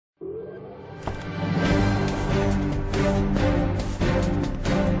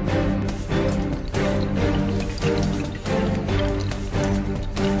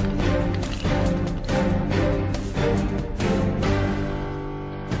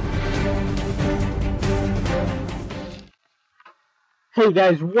Hey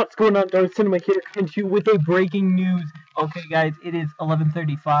guys, what's going on? Dark Cinema here, coming to you with a breaking news. Okay guys, it is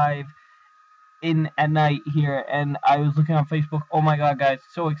 11:35 at night here, and I was looking on Facebook. Oh my god guys,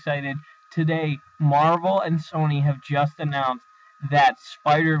 so excited. Today, Marvel and Sony have just announced that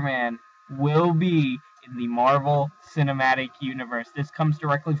Spider-Man will be in the Marvel Cinematic Universe. This comes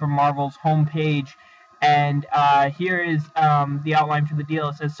directly from Marvel's homepage. And here is the outline for the deal.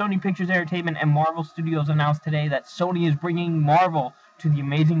 It says, Sony Pictures Entertainment and Marvel Studios announced today that Sony is bringing Marvel to the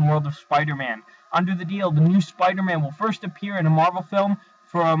amazing world of Spider-Man. Under the deal, the new Spider-Man will first appear in a Marvel film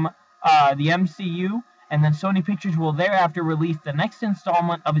from the MCU, and then Sony Pictures will thereafter release the next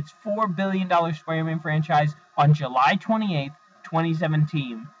installment of its $4 billion Spider-Man franchise on July 28th,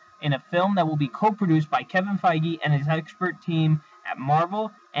 2017, in a film that will be co-produced by Kevin Feige and his expert team at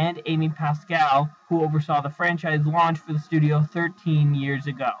Marvel and Amy Pascal, who oversaw the franchise launch for the studio 13 years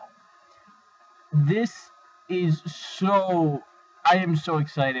ago. This is I am so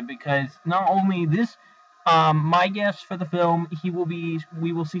excited because not only this, my guess for the film,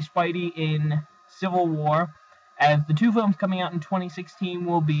 we will see Spidey in Civil War, as the two films coming out in 2016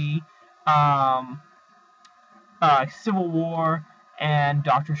 will be Civil War and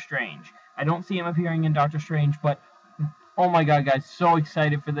Doctor Strange. I don't see him appearing in Doctor Strange, but oh my god, guys, so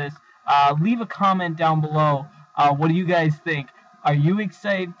excited for this. Leave a comment down below. What do you guys think? Are you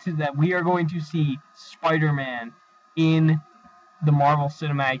excited that we are going to see Spider-Man in the Marvel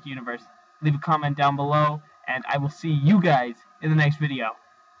Cinematic Universe? Leave a comment down below, and I will see you guys in the next video.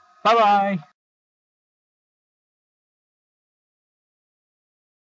 Bye-bye!